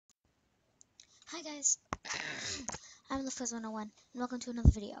Hi guys, I'm the Fuzz 101 and welcome to another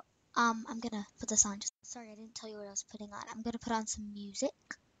video. I'm gonna put this on. Sorry, I didn't tell you what I was putting on. I'm gonna put on some music.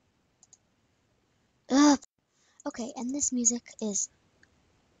 Ugh. Okay, and this music is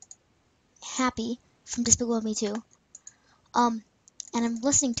Happy from Despicable Me 2. And I'm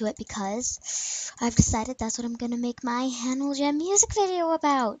listening to it because I've decided that's what I'm gonna make my Animal Jam music video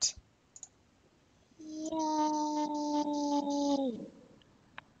about. Yay!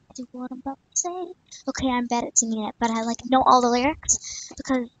 Do what I'm about to say. Okay, I'm bad at singing it, but I know all the lyrics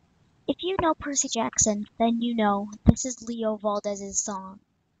because if you know Percy Jackson, then you know this is Leo Valdez's song.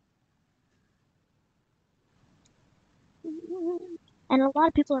 And a lot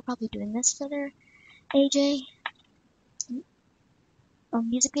of people are probably doing this for their AJ or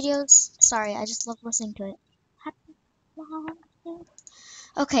music videos. Sorry, I just love listening to it.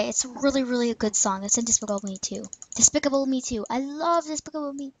 Okay, it's really, really a good song. It's in Despicable Me 2. Despicable Me 2. I love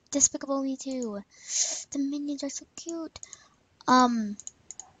Despicable Me 2. The minions are so cute. A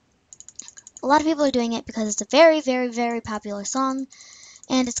lot of people are doing it because it's a very, very, very popular song.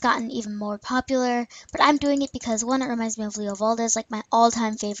 And it's gotten even more popular, but I'm doing it because one, it reminds me of Leo Valdez, like my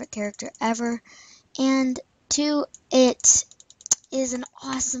all-time favorite character ever, and two, it is an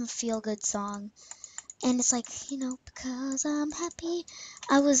awesome feel-good song, and it's like, because I'm happy.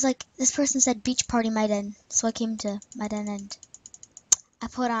 I was like, this person said beach party my den, so I came to my den and I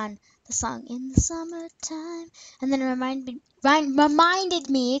put on the song in the summertime, and then it reminded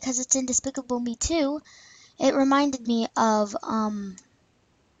me, because it's in Despicable Me 2, it reminded me of,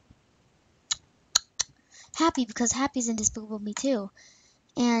 Happy, because Happy's in Despicable Me 2.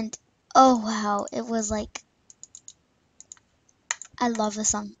 And oh wow, it was like, I love the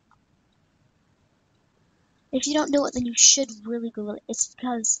song. If you don't know it, then you should really Google it. It's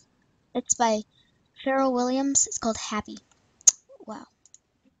because it's by Pharrell Williams. It's called Happy. Wow.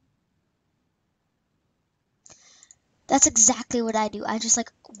 That's exactly what I do. I just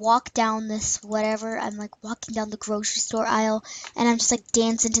walk down this whatever. I'm like walking down the grocery store aisle and I'm just like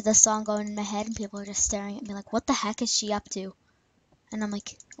dancing to the song going in my head and people are just staring at me like, what the heck is she up to? And I'm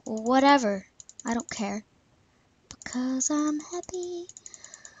like, whatever. I don't care. Because I'm happy.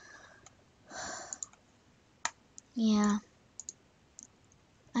 Yeah.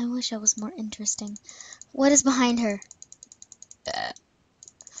 I wish I was more interesting. What is behind her?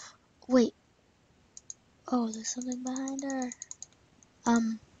 Wait. Oh, there's something behind her.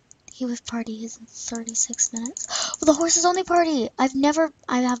 He with party is in 36 minutes. Well, the horses only party. I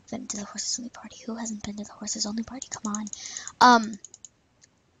have been to the horses only party. Who hasn't been to the horses only party? Come on.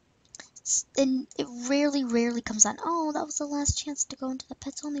 And it rarely comes on. Oh, that was the last chance to go into the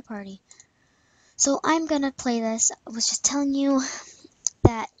pets only party. So I'm gonna play this. I was just telling you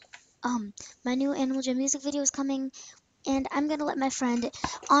that, my new Animal Jam music video is coming, and I'm gonna let my friend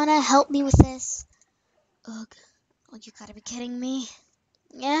Anna help me with this. Ugh. Oh, you gotta be kidding me.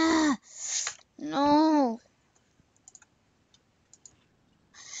 Yeah. No.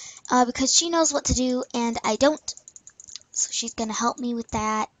 Because she knows what to do and I don't. So she's gonna help me with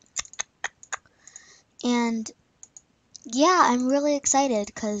that. And yeah, I'm really excited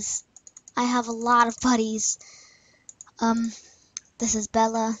because I have a lot of buddies. This is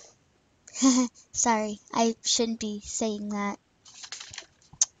Bella. Sorry, I shouldn't be saying that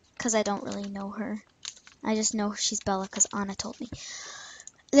because I don't really know her. I just know she's Bella because Anna told me.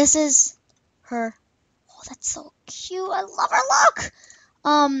 This is her. Oh, that's so cute. I love her look.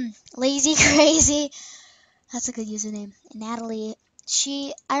 Lazy Crazy. That's a good username. Natalie.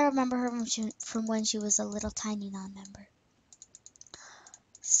 I remember her from when she was a little tiny non-member.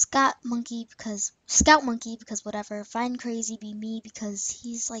 Scout Monkey because whatever. Find Crazy Be Me because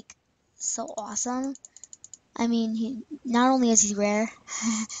he's like so awesome. I mean, not only is he rare,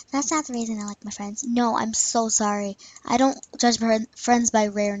 that's not the reason I like my friends. No, I'm so sorry. I don't judge my friends by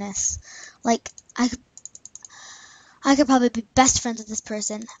rareness. Like, I could probably be best friends with this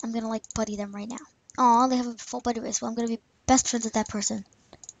person. I'm gonna buddy them right now. Aw, they have a full buddy list. Well, I'm gonna be best friends with that person.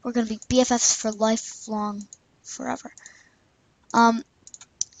 We're gonna be BFFs for lifelong, forever. And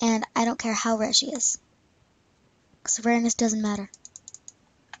I don't care how rare she is, because rareness doesn't matter.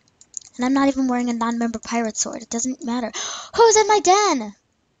 And I'm not even wearing a non-member pirate sword. It doesn't matter. Who's in my den?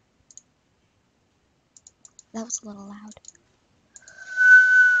 That was a little loud.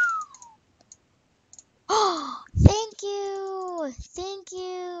 Oh, thank you! Thank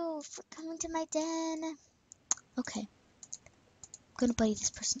you for coming to my den. Okay. I'm gonna buddy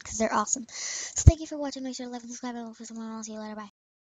this person because they're awesome. So thank you for watching. Make sure to like and subscribe. I will see you later. Bye.